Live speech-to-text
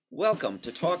Welcome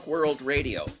to Talk World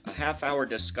Radio, a half-hour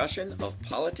discussion of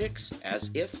politics as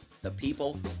if the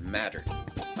people mattered.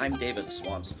 I'm David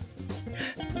Swanson.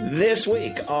 This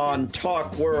week on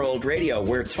Talk World Radio,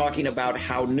 we're talking about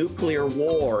how nuclear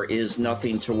war is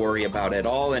nothing to worry about at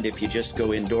all, and if you just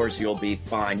go indoors, you'll be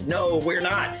fine. No, we're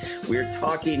not. We're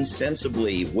talking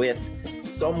sensibly with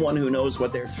someone who knows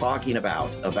what they're talking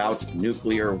about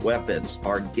nuclear weapons.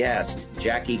 Our guest,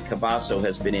 Jackie Cabasso,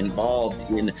 has been involved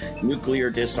in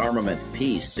nuclear disarmament,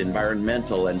 peace,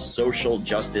 environmental, and social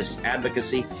justice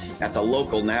advocacy at the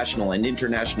local, national, and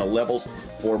international levels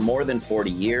for more than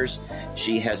 40 years.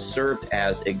 She has served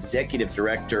as executive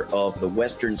director of the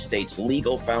Western States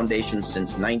Legal Foundation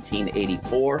since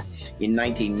 1984. In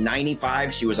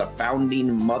 1995, she was a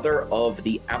founding mother of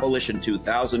the Abolition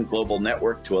 2000 Global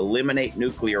Network to Eliminate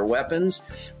Nuclear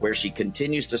Weapons, where she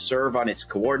continues to serve on its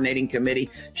coordinating committee.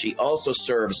 She also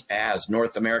serves as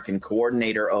North American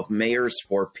Coordinator of Mayors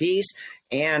for Peace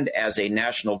and as a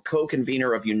national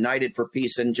co-convener of United for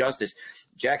Peace and Justice.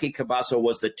 Jackie Cabasso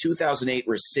was the 2008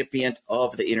 recipient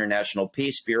of the International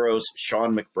Peace Bureau's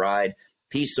Sean McBride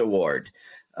Peace Award.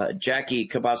 Jackie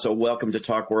Cabasso, welcome to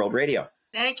Talk World Radio.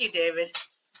 Thank you, David.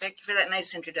 Thank you for that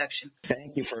nice introduction.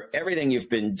 Thank you for everything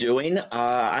you've been doing.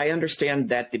 I understand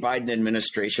that the Biden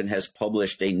administration has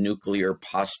published a nuclear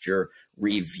posture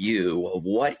review.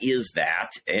 What is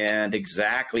that, and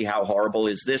exactly how horrible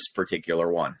is this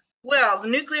particular one? Well, the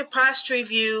nuclear posture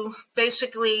review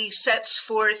basically sets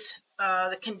forth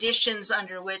the conditions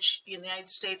under which the United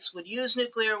States would use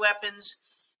nuclear weapons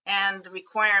and the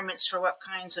requirements for what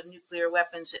kinds of nuclear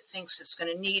weapons it thinks it's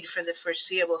going to need for the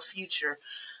foreseeable future.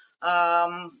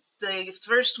 The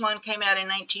first one came out in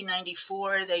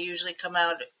 1994. They usually come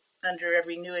out under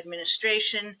every new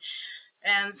administration.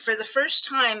 And for the first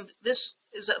time, this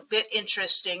is a bit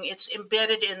interesting. It's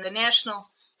embedded in the National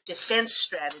Defense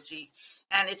Strategy,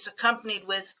 and it's accompanied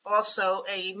with also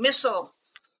a missile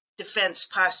defense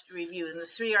posture review, and the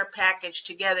three are packaged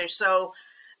together. So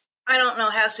I don't know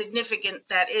how significant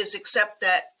that is, except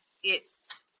that it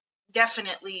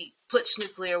definitely puts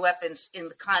nuclear weapons in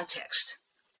the context.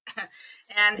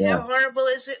 And How horrible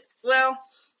is it? Well,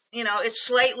 it's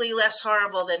slightly less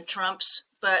horrible than Trump's,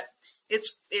 but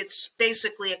it's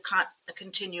basically a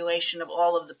continuation of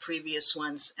all of the previous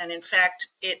ones. And in fact,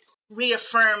 it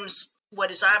reaffirms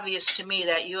what is obvious to me,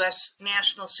 that U.S.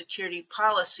 national security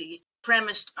policy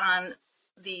premised on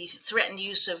the threatened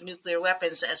use of nuclear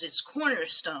weapons as its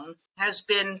cornerstone has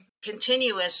been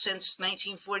continuous since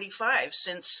 1945,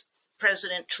 since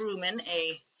President Truman,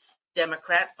 a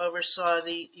Democrat, oversaw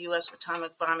the U.S.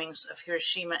 atomic bombings of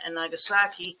Hiroshima and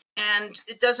Nagasaki. And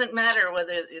it doesn't matter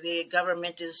whether the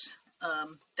government is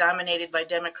dominated by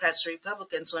Democrats or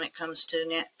Republicans when it comes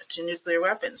to nuclear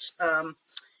weapons.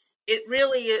 It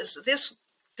really is. This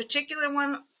particular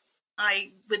one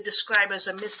I would describe as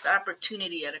a missed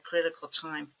opportunity at a critical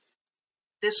time.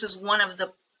 This is one of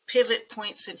the pivot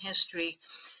points in history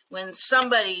when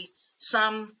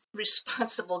some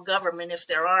responsible government, if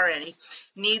there are any,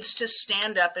 needs to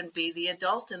stand up and be the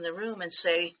adult in the room and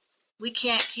say, we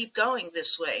can't keep going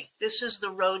this way. This is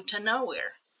the road to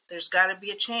nowhere. There's got to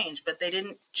be a change, but they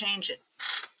didn't change it.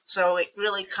 So it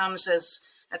really comes as,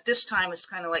 at this time, it's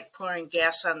kind of like pouring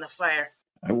gas on the fire.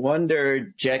 I wonder,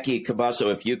 Jackie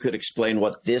Cabasso, if you could explain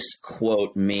what this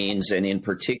quote means, and in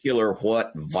particular,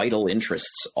 what vital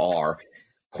interests are.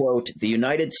 Quote, the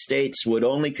United States would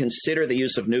only consider the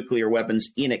use of nuclear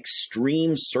weapons in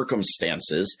extreme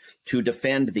circumstances to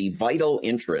defend the vital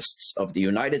interests of the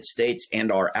United States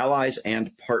and our allies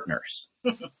and partners.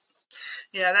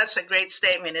 Yeah, that's a great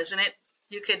statement, isn't it?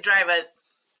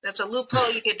 That's a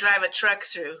loophole you could drive a truck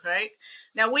through, right?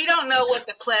 Now, we don't know what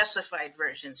the classified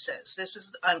version says. This is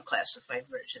the unclassified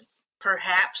version.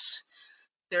 Perhaps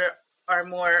there are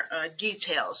more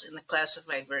details in the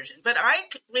classified version. But I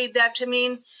read that to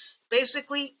mean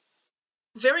basically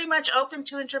very much open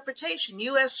to interpretation.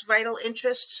 U.S. vital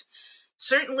interests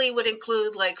certainly would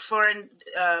include like foreign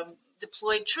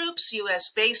deployed troops, U.S.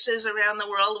 bases around the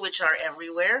world, which are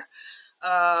everywhere.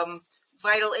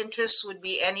 Vital interests would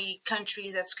be any country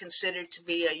that's considered to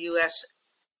be a U.S.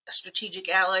 strategic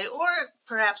ally, or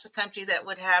perhaps a country that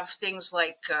would have things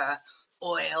like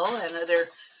oil and other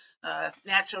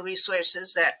natural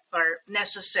resources that are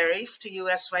necessary to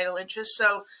U.S. vital interests.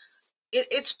 So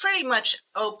it's pretty much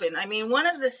open. I mean, one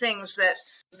of the things that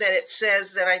it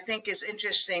says that I think is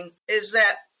interesting is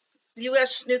that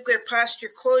U.S. nuclear posture,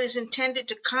 quote, is intended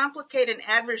to complicate an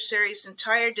adversary's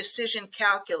entire decision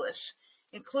calculus,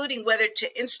 including whether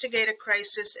to instigate a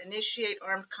crisis, initiate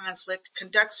armed conflict,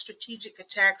 conduct strategic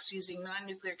attacks using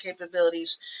non-nuclear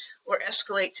capabilities, or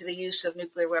escalate to the use of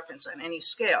nuclear weapons on any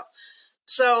scale.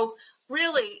 So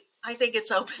really, I think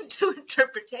it's open to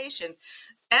interpretation,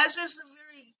 as is the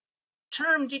very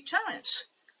term deterrence.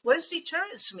 What does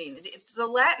deterrence mean? The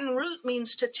Latin root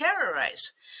means to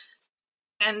terrorize.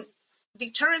 And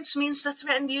deterrence means the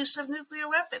threatened use of nuclear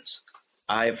weapons.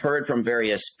 I've heard from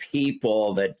various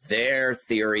people that their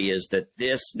theory is that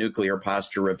this nuclear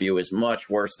posture review is much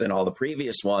worse than all the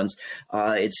previous ones.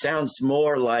 It sounds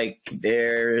more like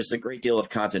there's a great deal of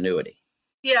continuity.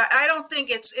 Yeah, I don't think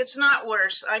it's not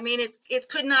worse. I mean, it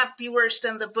could not be worse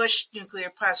than the Bush nuclear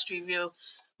posture review,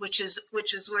 which is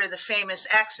where the famous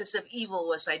axis of evil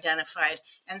was identified,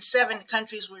 and 7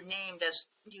 countries were named as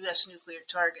U.S. nuclear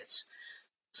targets.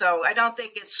 So I don't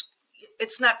think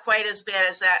it's not quite as bad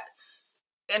as that,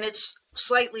 and it's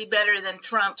slightly better than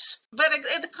Trump's. But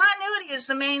the continuity is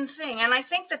the main thing, and I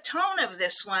think the tone of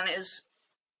this one is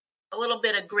a little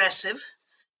bit aggressive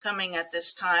coming at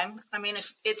this time. I mean,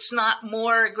 if it's not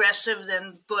more aggressive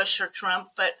than Bush or Trump,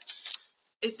 but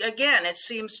it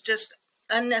seems just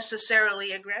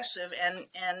unnecessarily aggressive,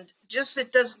 and just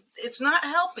it's not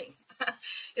helping.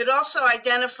 It also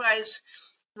identifies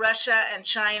Russia and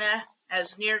China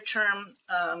as near-term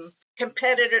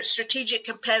strategic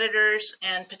competitors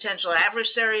and potential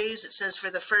adversaries. It says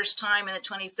for the first time in the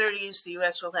 2030s, the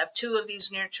U.S. will have 2 of these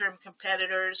near-term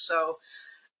competitors. So,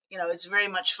 it's very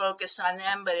much focused on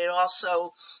them, but it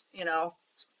also,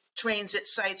 trains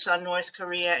its sights on North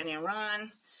Korea and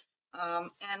Iran,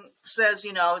 and says,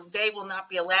 they will not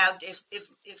be allowed,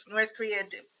 if North Korea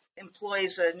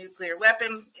employs a nuclear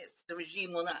weapon, the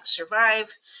regime will not survive.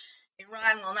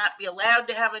 Iran will not be allowed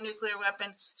to have a nuclear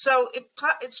weapon. So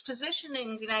it's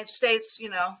positioning the United States,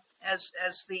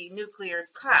 as the nuclear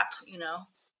cop,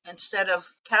 instead of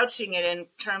couching it in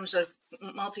terms of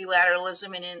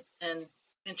multilateralism and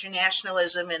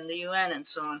internationalism and the UN and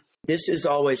so on. This is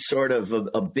always sort of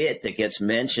a bit that gets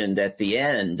mentioned at the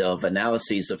end of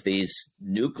analyses of these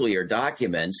nuclear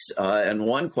documents. And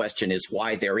one question is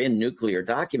why they're in nuclear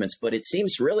documents. But it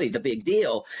seems really the big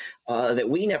deal that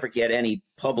we never get any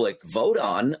public vote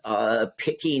on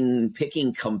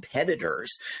picking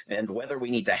competitors and whether we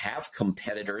need to have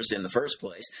competitors in the first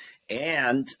place,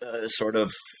 and sort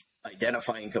of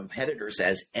identifying competitors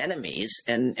as enemies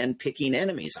and picking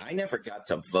enemies. I never got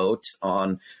to vote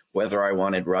on whether I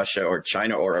wanted Russia or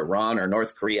China or Iran or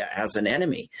North Korea as an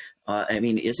enemy. I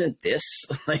mean, isn't this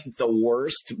like the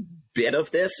worst bit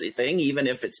of this thing, even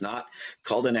if it's not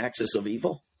called an axis of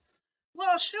evil?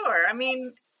 Well, sure. I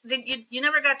mean, you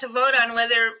never got to vote on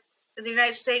whether the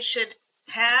United States should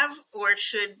have or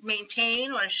should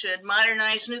maintain or should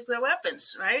modernize nuclear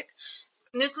weapons, right?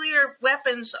 Nuclear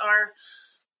weapons are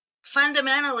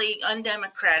fundamentally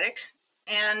undemocratic,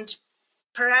 and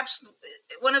perhaps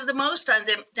one of the most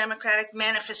undemocratic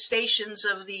manifestations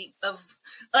of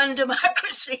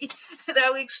undemocracy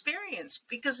that we experience,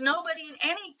 because nobody in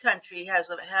any country has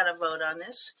had a vote on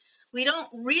this. We don't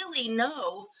really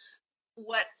know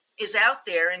what is out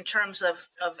there in terms of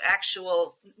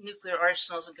actual nuclear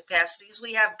arsenals and capacities.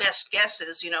 We have best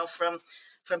guesses,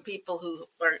 from people who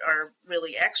are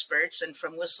really experts and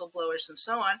from whistleblowers and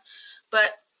so on,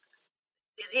 but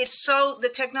the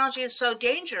technology is so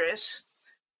dangerous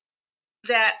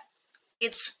that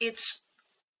it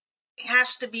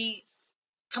has to be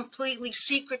completely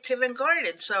secretive and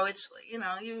guarded. So it's,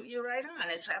 you're right on.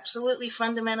 It's absolutely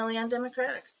fundamentally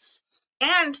undemocratic.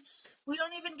 And we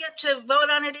don't even get to vote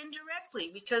on it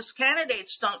indirectly because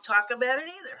candidates don't talk about it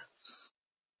either.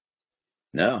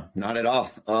 No, not at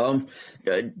all.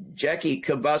 Jackie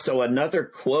Cabasso, another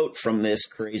quote from this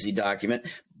crazy document.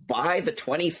 By the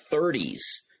 2030s,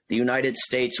 the United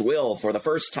States will, for the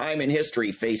first time in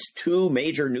history, face 2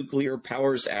 major nuclear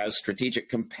powers as strategic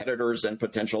competitors and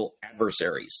potential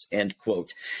adversaries, end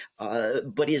quote.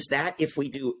 But is that if we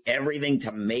do everything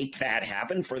to make that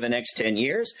happen for the next 10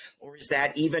 years? Or is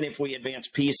that even if we advance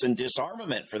peace and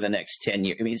disarmament for the next 10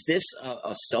 years? I mean, is this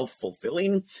a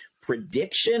self-fulfilling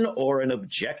prediction or an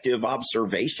objective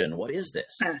observation? What is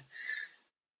this?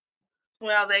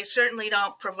 Well, they certainly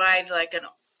don't provide like a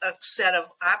set of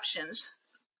options.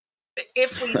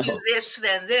 If we do this,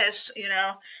 then this,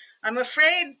 I'm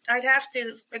afraid I'd have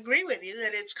to agree with you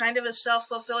that it's kind of a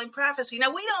self-fulfilling prophecy.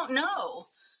 Now, we don't know.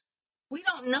 We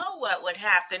don't know what would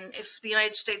happen if the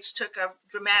United States took a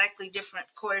dramatically different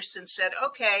course and said,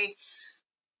 okay,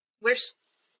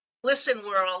 listen,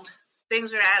 world,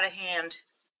 things are out of hand.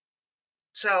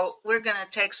 So we're going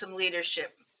to take some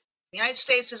leadership. The United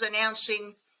States is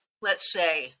announcing, let's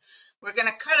say, we're going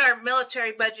to cut our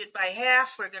military budget by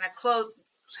half. We're going to close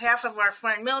half of our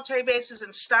foreign military bases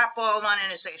and stop all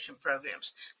non-ionization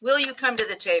programs. Will you come to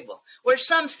the table? Or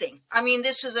something. I mean,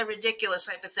 this is a ridiculous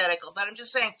hypothetical, but I'm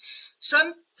just saying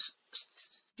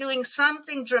doing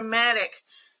something dramatic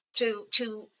to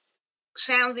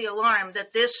sound the alarm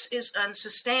that this is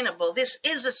unsustainable. This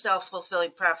is a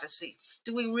self-fulfilling prophecy.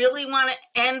 Do we really want to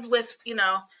end with,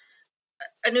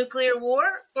 a nuclear war,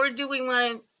 or do we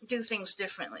want to do things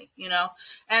differently,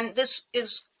 And this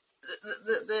is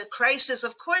the crisis,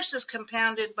 of course, is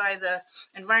compounded by the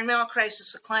environmental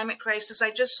crisis, the climate crisis.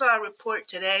 I just saw a report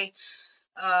today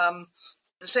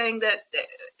saying that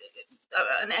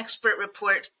an expert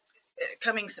report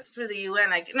coming through the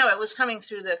UN. It was coming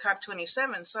through the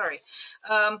COP27. Sorry,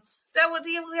 that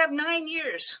we have 9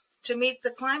 years to meet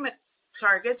the climate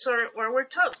targets, or we're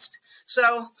toast.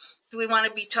 So, do we want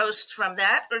to be toast from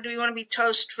that, or do we want to be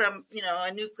toast from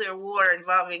a nuclear war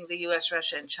involving the U.S.,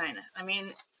 Russia, and China? I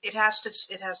mean, it has to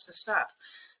stop.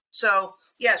 So,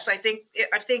 yes, I think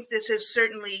this is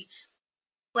certainly,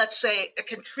 let's say, a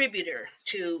contributor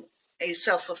to a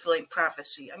self-fulfilling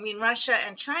prophecy. I mean, Russia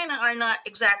and China are not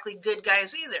exactly good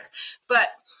guys either, but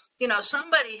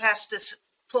somebody has to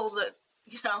pull the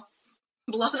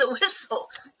blow the whistle.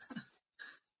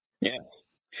 Yes.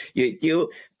 You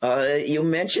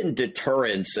mentioned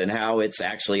deterrence and how it's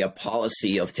actually a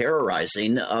policy of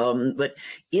terrorizing, but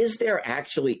is there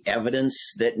actually evidence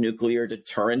that nuclear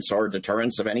deterrence or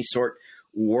deterrence of any sort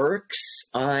works?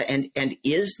 And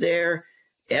is there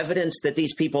evidence that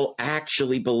these people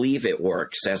actually believe it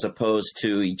works, as opposed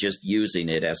to just using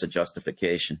it as a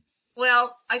justification?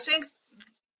 Well, I think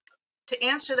to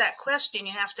answer that question,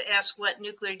 you have to ask what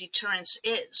nuclear deterrence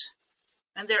is.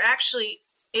 And there actually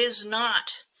is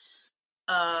not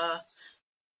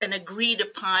an agreed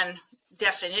upon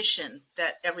definition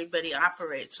that everybody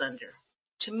operates under.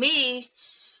 To me,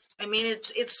 I mean,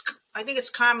 I think it's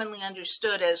commonly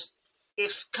understood as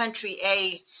if country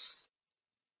A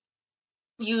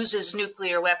uses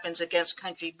nuclear weapons against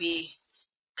country B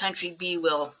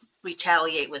will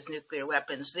retaliate with nuclear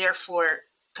weapons. Therefore,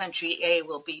 country A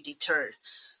will be deterred.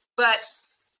 But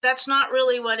that's not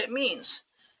really what it means.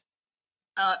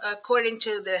 According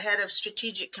to the head of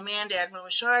Strategic Command, Admiral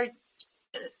Richard,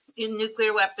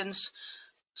 nuclear weapons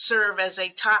serve as a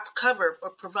top cover, or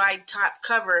provide top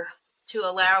cover, to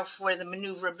allow for the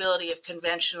maneuverability of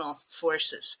conventional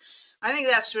forces. I think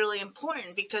that's really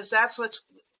important, because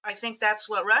I think that's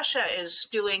what Russia is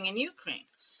doing in Ukraine.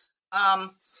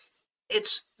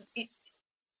 Is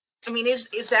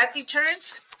that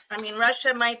deterrence? I mean,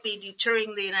 Russia might be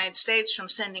deterring the United States from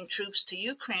sending troops to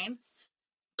Ukraine,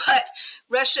 but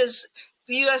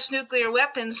the U.S. nuclear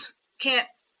weapons can't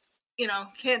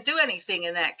do anything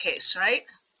in that case, right?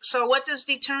 So what does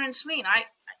deterrence mean?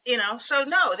 So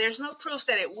no, there's no proof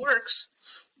that it works.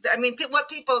 I mean, what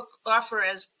people offer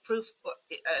as proof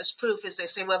is they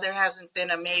say, well, there hasn't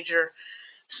been a major,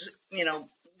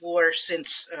 war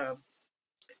since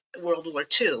World War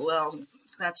II. Well,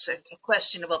 that's a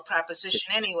questionable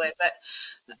proposition anyway. But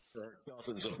there are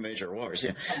dozens of major wars,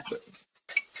 yeah.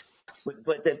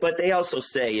 But they also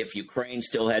say if Ukraine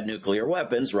still had nuclear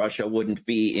weapons, Russia wouldn't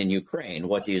be in Ukraine.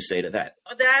 What do you say to that?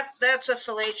 That's a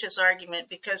fallacious argument,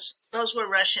 because those were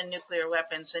Russian nuclear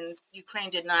weapons, and Ukraine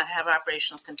did not have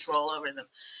operational control over them.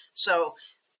 So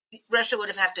Russia would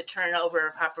have had to turn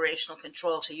over operational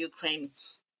control to Ukraine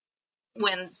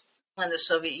when the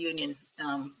Soviet Union,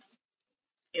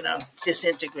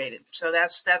 disintegrated. So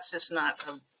that's just not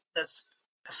that's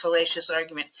a fallacious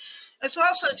argument. It's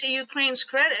also to Ukraine's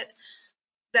credit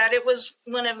that it was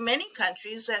one of many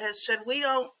countries that has said, we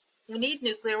need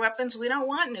nuclear weapons. We don't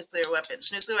want nuclear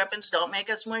weapons. Nuclear weapons don't make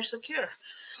us more secure.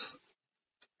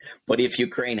 But if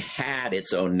Ukraine had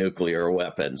its own nuclear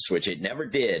weapons, which it never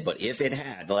did, but if it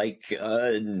had, like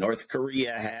North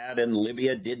Korea had and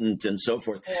Libya didn't and so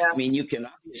forth, yeah. I mean, you can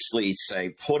obviously say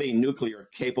putting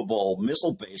nuclear-capable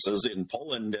missile bases in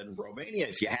Poland and Romania,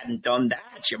 if you hadn't done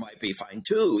that, you might be fine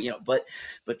too. But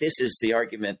this is the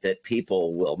argument that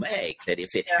people will make, that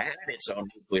if it had its own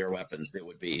nuclear weapons, it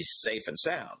would be safe and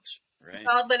sound, right?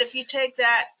 Well, but if you take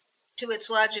that to its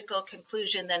logical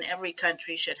conclusion, then every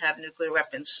country should have nuclear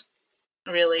weapons.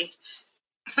 Really?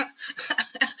 I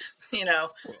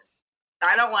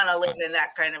don't want to live in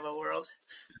that kind of a world.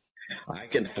 I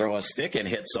can throw a stick and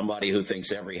hit somebody who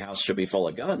thinks every house should be full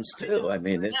of guns too. I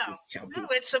mean,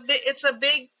 it's a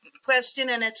big question,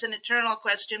 and it's an eternal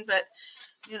question. But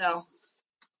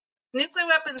nuclear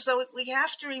weapons, though, we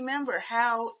have to remember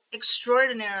how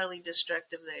extraordinarily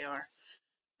destructive they are.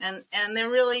 And they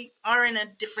really are in a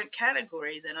different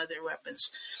category than other weapons.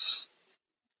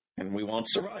 And we won't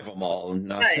survive them all.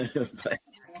 Right.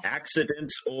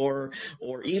 Accident or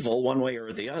evil, one way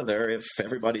or the other. If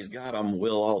everybody's got them,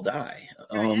 we'll all die.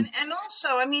 Right. And also,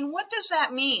 I mean, what does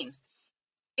that mean?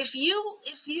 If you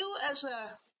as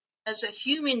a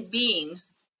human being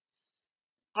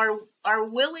are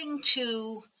willing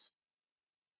to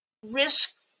risk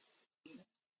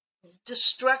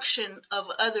destruction of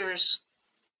others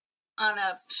on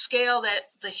a scale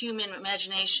that the human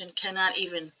imagination cannot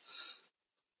even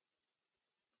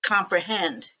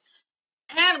comprehend,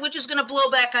 and which is going to blow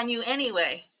back on you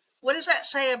anyway. What does that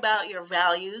say about your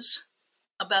values,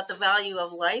 about the value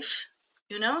of life,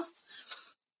 you know?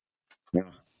 Yeah.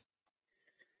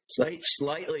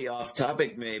 Slightly off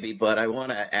topic, maybe, but I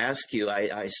want to ask you.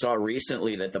 I saw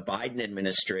recently that the Biden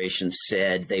administration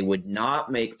said they would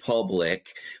not make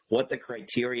public what the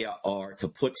criteria are to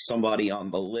put somebody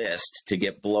on the list to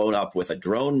get blown up with a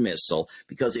drone missile,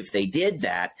 because if they did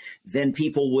that, then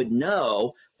people would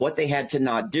know what they had to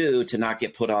not do to not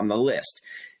get put on the list.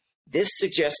 This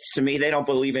suggests to me they don't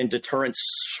believe in deterrence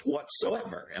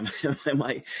whatsoever. Am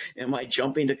I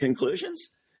jumping to conclusions?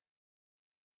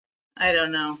 I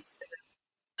don't know.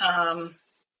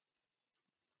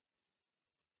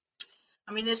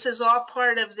 This is all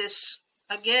part of this,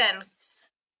 again,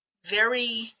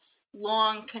 very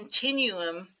long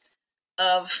continuum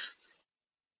of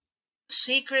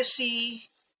secrecy,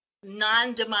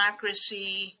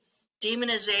 non-democracy,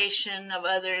 demonization of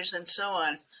others, and so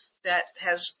on, that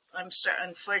has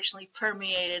unfortunately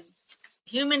permeated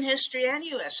human history and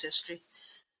U.S. history.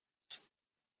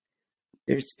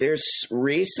 There's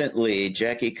recently,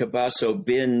 Jackie Cabasso,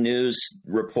 been news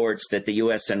reports that the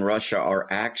U.S. and Russia are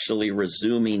actually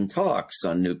resuming talks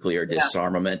on nuclear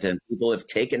disarmament, and people have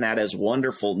taken that as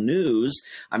wonderful news.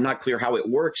 I'm not clear how it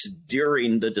works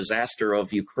during the disaster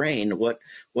of Ukraine. What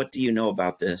do you know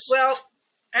about this? Well,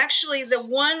 actually, the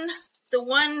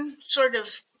one sort of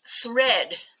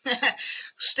thread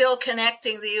still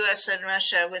connecting the U.S. and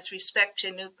Russia with respect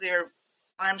to nuclear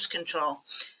arms control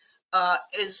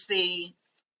is the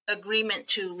agreement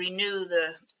to renew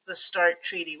the START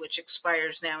treaty, which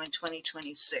expires now in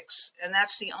 2026. And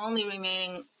that's the only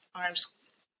remaining arms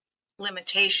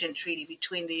limitation treaty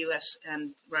between the U.S.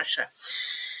 and Russia.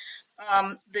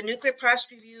 The Nuclear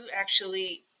Posture Review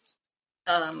actually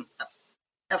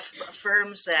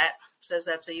affirms that, says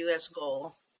that's a U.S.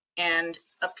 goal. And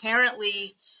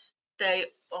apparently they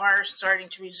are starting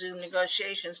to resume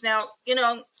negotiations. Now,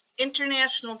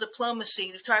 international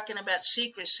diplomacy, talking about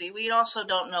secrecy, we also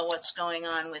don't know what's going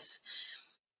on with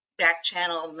back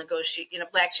channel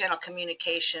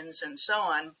communications and so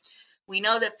on. We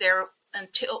know that there,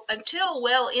 until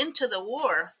well into the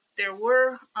war, there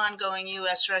were ongoing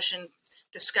U.S.-Russian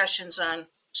discussions on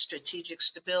strategic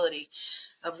stability,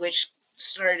 of which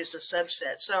START is a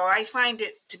subset. So I find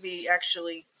it to be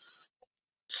actually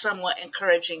somewhat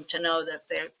encouraging to know that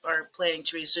they are planning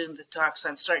to resume the talks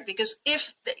on START, because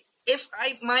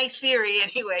my theory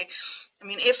anyway,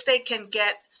 if they can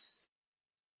get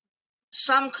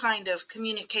some kind of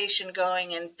communication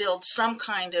going and build some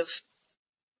kind of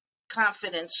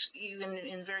confidence, even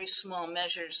in very small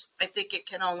measures, I think it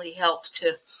can only help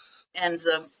to end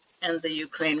the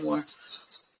Ukraine war.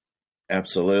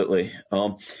 Absolutely.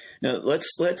 Now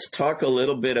let's talk a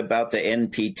little bit about the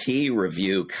NPT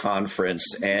review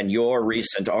conference and your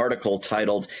recent article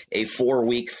titled "A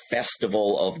 4-Week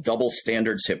Festival of Double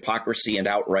Standards, Hypocrisy, and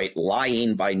Outright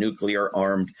Lying by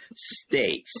Nuclear-Armed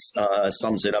States."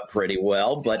 Sums it up pretty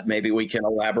well, but maybe we can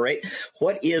elaborate.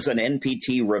 What is an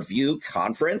NPT review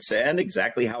conference, and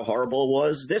exactly how horrible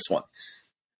was this one?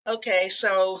 Okay,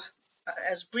 so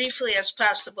as briefly as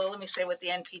possible, let me say what the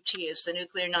NPT is, the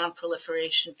Nuclear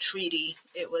Non-Proliferation Treaty.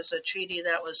 It was a treaty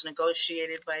that was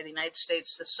negotiated by the United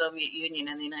States, the Soviet Union,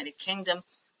 and the United Kingdom,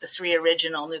 the three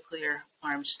original nuclear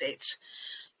armed states,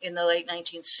 in the late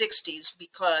 1960s,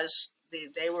 because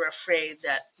they were afraid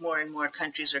that more and more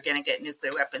countries are going to get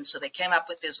nuclear weapons. So they came up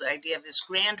with this idea of this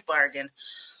grand bargain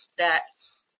that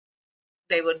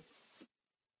they would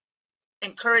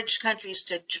encourage countries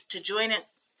to join it,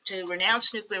 to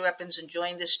renounce nuclear weapons and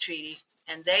join this treaty,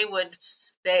 and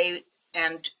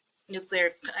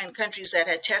countries that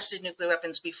had tested nuclear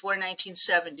weapons before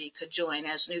 1970 could join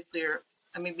as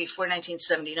before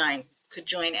 1979 could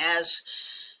join as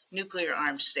nuclear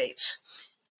armed states.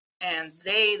 And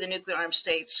the nuclear armed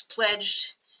states,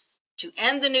 pledged to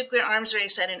end the nuclear arms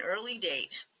race at an early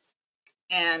date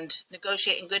and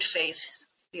negotiate in good faith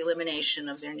the elimination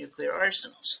of their nuclear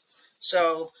arsenals.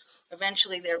 So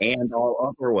eventually and all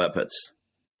other weapons.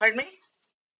 Pardon me?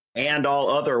 And all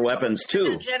other weapons,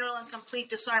 too. General and complete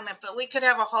disarmament, but we could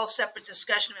have a whole separate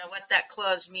discussion about what that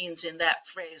clause means in that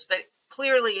phrase. But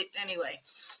clearly, anyway,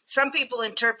 some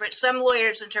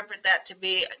lawyers interpret that to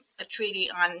be a treaty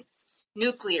on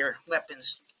nuclear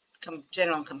weapons,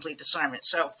 general and complete disarmament.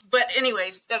 So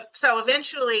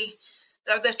eventually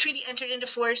The treaty entered into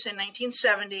force in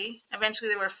 1970. Eventually,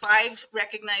 there were 5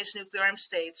 recognized nuclear armed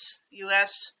states: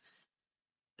 U.S.,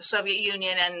 the Soviet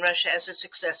Union, and Russia as a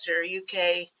successor,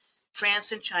 UK,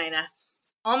 France, and China.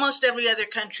 Almost every other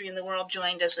country in the world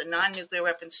joined as a non-nuclear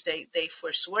weapon state. They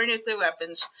forswore nuclear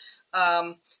weapons.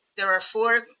 There are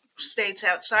 4 states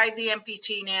outside the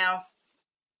NPT now: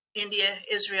 India,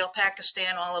 Israel,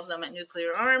 Pakistan, all of them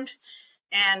nuclear armed,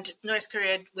 and North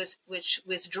Korea, which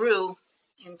withdrew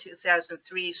in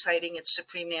 2003, citing its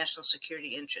supreme national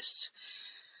security interests.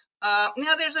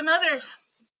 Now, there's another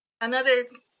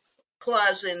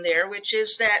clause in there, which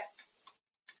is that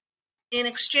in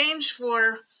exchange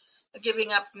for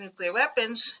giving up nuclear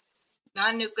weapons,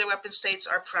 non-nuclear weapon states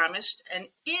are promised an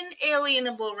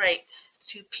inalienable right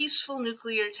to peaceful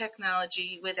nuclear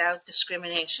technology without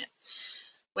discrimination.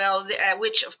 Well,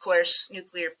 which, of course,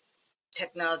 nuclear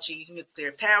technology,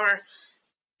 nuclear power,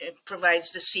 it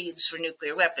provides the seeds for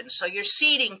nuclear weapons. So you're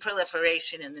seeding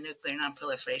proliferation in the Nuclear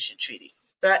Non-Proliferation Treaty.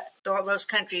 But all those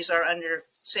countries are under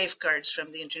safeguards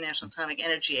from the International Atomic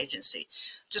Energy Agency.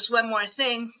 Just one more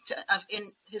thing,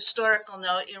 in historical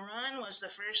note, Iran was the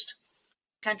first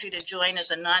country to join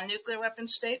as a non-nuclear weapon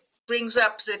state. Brings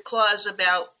up the clause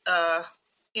about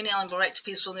inalienable right to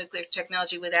peaceful nuclear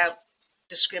technology without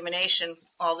discrimination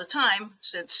all the time,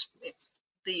 since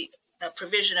the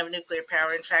provision of nuclear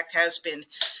power, in fact, has been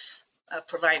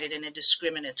provided in a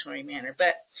discriminatory manner.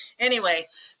 But anyway,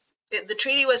 the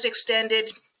treaty was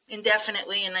extended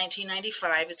indefinitely in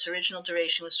 1995. Its original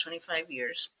duration was 25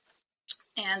 years.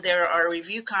 And there are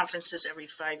review conferences every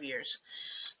 5 years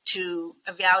to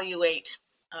evaluate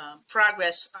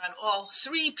progress on all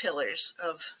 3 pillars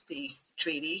of the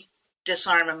treaty: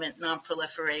 disarmament,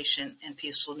 non-proliferation, and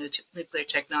peaceful nuclear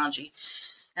technology.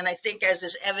 And I think, as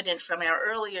is evident from our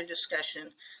earlier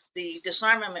discussion, the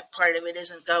disarmament part of it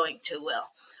isn't going too well.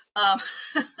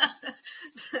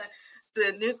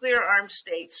 The nuclear armed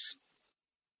states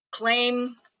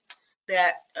claim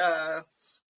that, the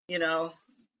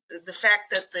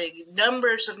fact that the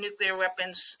numbers of nuclear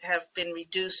weapons have been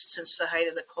reduced since the height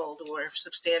of the Cold War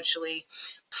substantially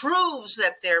proves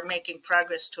that they're making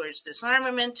progress towards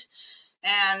disarmament,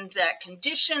 and that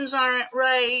conditions aren't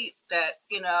right, that,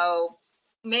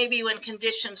 maybe when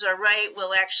conditions are right,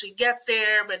 we'll actually get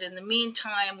there, but in the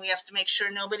meantime, we have to make sure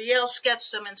nobody else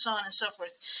gets them, and so on and so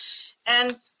forth.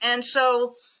 And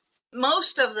so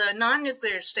most of the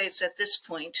non-nuclear states at this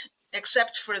point,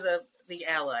 except for the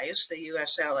allies, the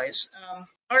U.S. allies,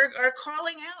 are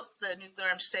calling out the nuclear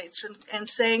armed states and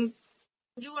saying,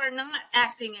 you are not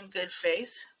acting in good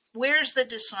faith. Where's the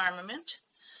disarmament?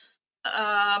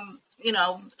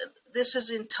 This is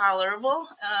intolerable,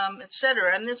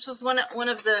 etc. And this was one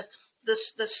of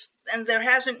this, and there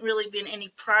hasn't really been any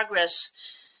progress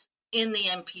in the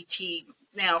NPT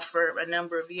now for a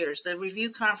number of years. The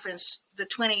review conference, the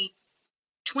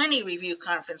 2020 review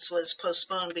conference, was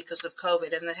postponed because of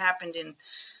COVID, and that happened in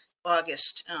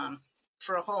August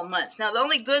for a whole month. Now, the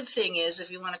only good thing is, if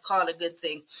you want to call it a good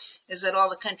thing, is that all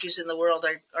the countries in the world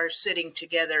are sitting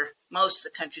together, most of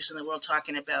the countries in the world,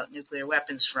 talking about nuclear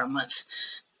weapons for a month.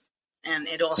 And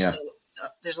it also,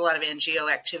 there's a lot of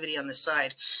NGO activity on the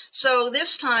side. So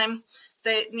this time,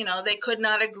 they could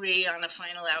not agree on a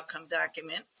final outcome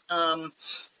document. And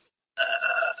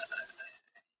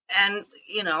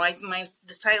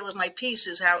the title of my piece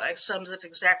is how I sums up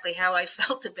exactly how I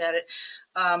felt about it.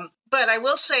 But I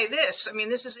will say this. I mean,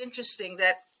 this is interesting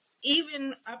that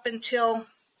even up until,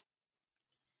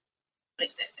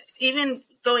 even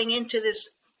going into this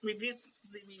review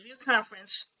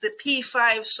conference, the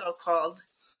P5 so-called,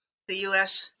 the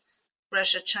U.S.,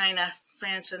 Russia, China,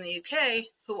 France, and the UK,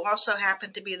 who also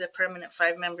happen to be the permanent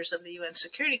 5 members of the UN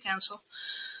Security Council,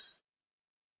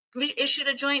 issued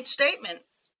a joint statement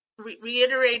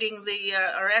reiterating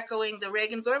or echoing the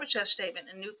Reagan-Gorbachev statement.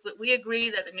 And we agree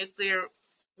that the nuclear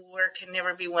war can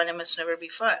never be won and must never be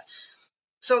fought.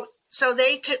 So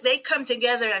they come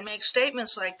together and make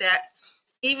statements like that,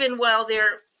 even while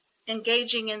they're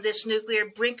engaging in this nuclear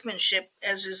brinkmanship,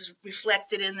 as is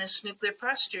reflected in this nuclear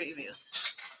posture review.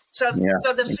 So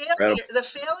the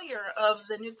failure of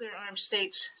the nuclear armed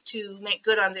states to make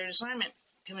good on their disarmament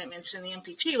commitments in the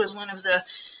NPT was one of the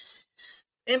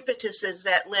impetuses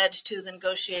that led to the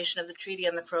negotiation of the Treaty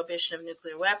on the Prohibition of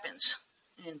Nuclear Weapons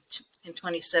in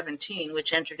 2017,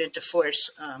 which entered into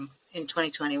force in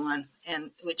 2021,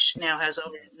 and which now has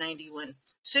over 91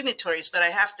 signatories. But I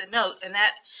have to note, and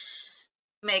that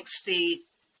makes the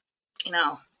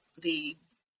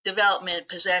development,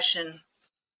 possession,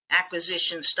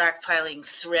 acquisition, stockpiling,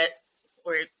 threat,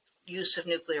 or use of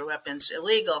nuclear weapons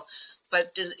illegal.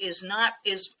 but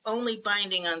is only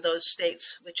binding on those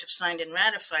states which have signed and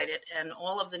ratified it, and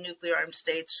all of the nuclear armed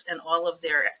states and all of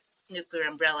their nuclear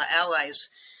umbrella allies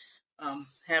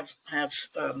have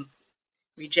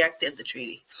rejected the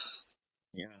treaty.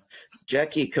 Yeah.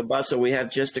 Jackie Cabasso, we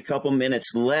have just a couple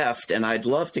minutes left, and I'd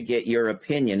love to get your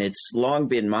opinion. It's long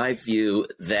been my view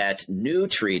that new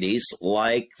treaties,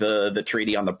 like the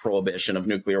Treaty on the Prohibition of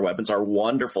Nuclear Weapons, are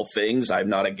wonderful things. I'm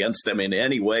not against them in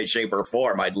any way, shape, or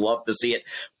form. I'd love to see it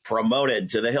promoted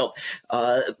to the hilt.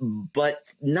 But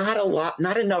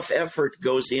not enough effort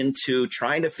goes into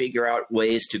trying to figure out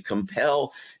ways to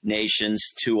compel nations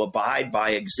to abide by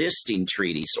existing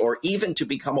treaties, or even to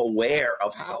become aware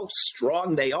of how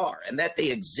strong they are and that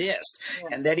they exist. Yeah.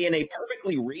 And that in a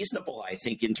perfectly reasonable, I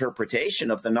think,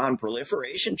 interpretation of the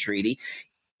Non-Proliferation Treaty,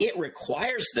 it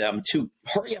requires them to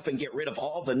hurry up and get rid of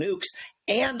all the nukes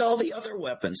and all the other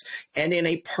weapons. And in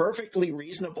a perfectly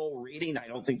reasonable reading, I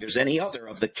don't think there's any other,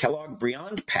 of the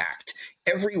Kellogg-Briand Pact,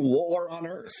 every war on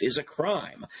Earth is a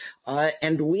crime.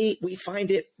 And we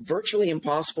find it virtually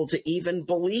impossible to even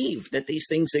believe that these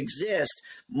things exist,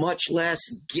 much less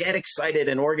get excited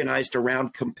and organized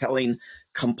around compelling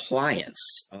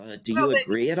compliance. Do you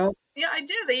agree at all? Yeah, I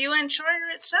do. The UN Charter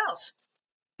itself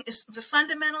is the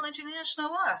fundamental international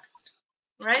law,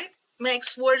 right?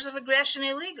 Makes wars of aggression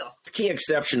illegal. Key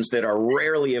exceptions that are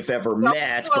rarely, if ever,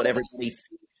 met, but everybody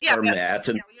thinks are met.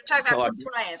 And you're talking about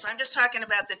compliance. I'm just talking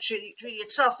about the treaty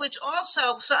itself, which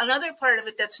also, so another part of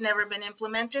it that's never been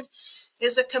implemented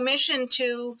is a commission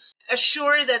to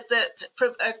assure that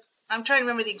I'm trying to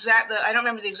remember I don't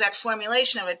remember the exact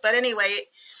formulation of it, but anyway,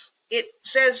 it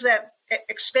says that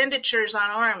expenditures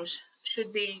on arms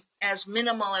should be as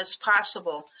minimal as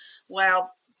possible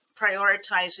while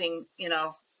prioritizing,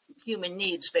 human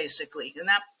needs, basically. And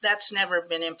that's never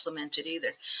been implemented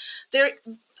either.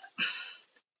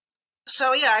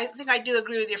 So, yeah, I think I do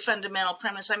agree with your fundamental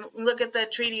premise. Look at the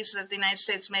treaties that the United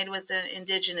States made with the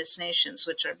indigenous nations,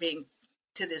 which are being,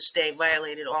 to this day,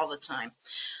 violated all the time.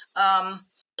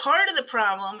 Part of the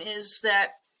problem is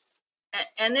that,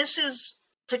 and this is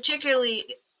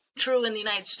particularly true in the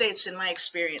United States in my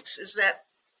experience, is that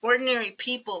ordinary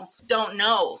people don't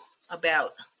know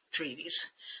about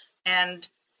treaties, and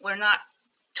we're not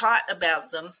taught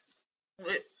about them.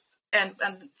 And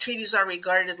treaties are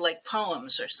regarded like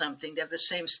poems or something. They have the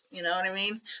same, you know what I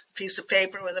mean? A piece of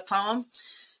paper with a poem.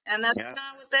 And that's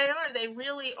not what they are. They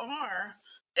really are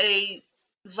a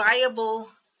viable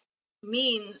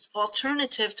means,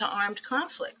 alternative to armed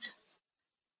conflict.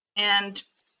 And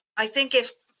I think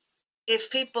if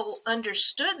people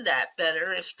understood that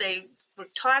better, if they were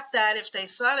taught that, if they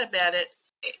thought about it,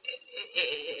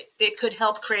 it could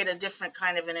help create a different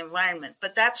kind of an environment.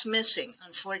 But that's missing,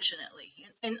 unfortunately.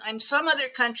 And in some other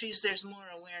countries, there's more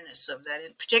awareness of that,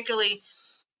 and particularly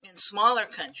in smaller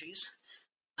countries,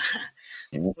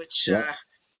 which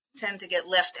tend to get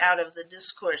left out of the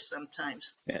discourse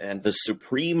sometimes. And the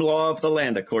supreme law of the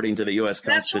land, according to the U.S.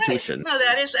 Constitution. That's right. No,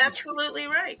 that is absolutely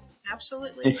right.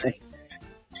 Absolutely right.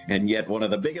 And yet one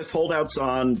of the biggest holdouts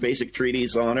on basic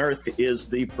treaties on Earth is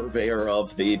the purveyor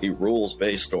of the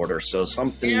rules-based order. So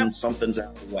something's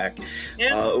out of whack.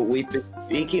 We've been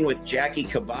speaking with Jackie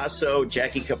Cabasso.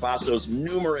 Jackie Cabasso's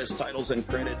numerous titles and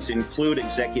credits include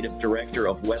Executive Director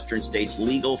of Western States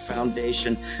Legal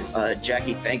Foundation.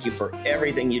 Jackie, thank you for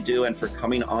everything you do and for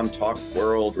coming on Talk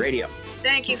World Radio.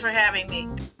 Thank you for having me.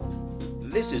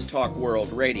 This is Talk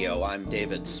World Radio. I'm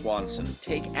David Swanson.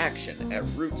 Take action at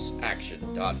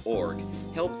rootsaction.org.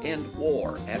 Help end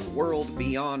war at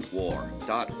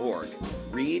worldbeyondwar.org.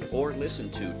 Read or listen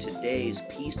to today's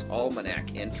Peace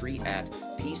Almanac entry at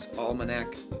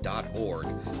peacealmanac.org.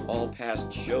 All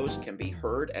past shows can be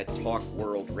heard at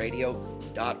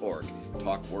talkworldradio.org.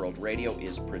 Talk World Radio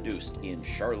is produced in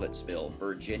Charlottesville,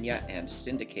 Virginia, and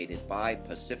syndicated by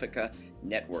Pacifica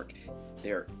Network.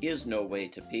 There is no way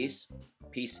to peace.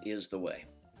 Peace is the way.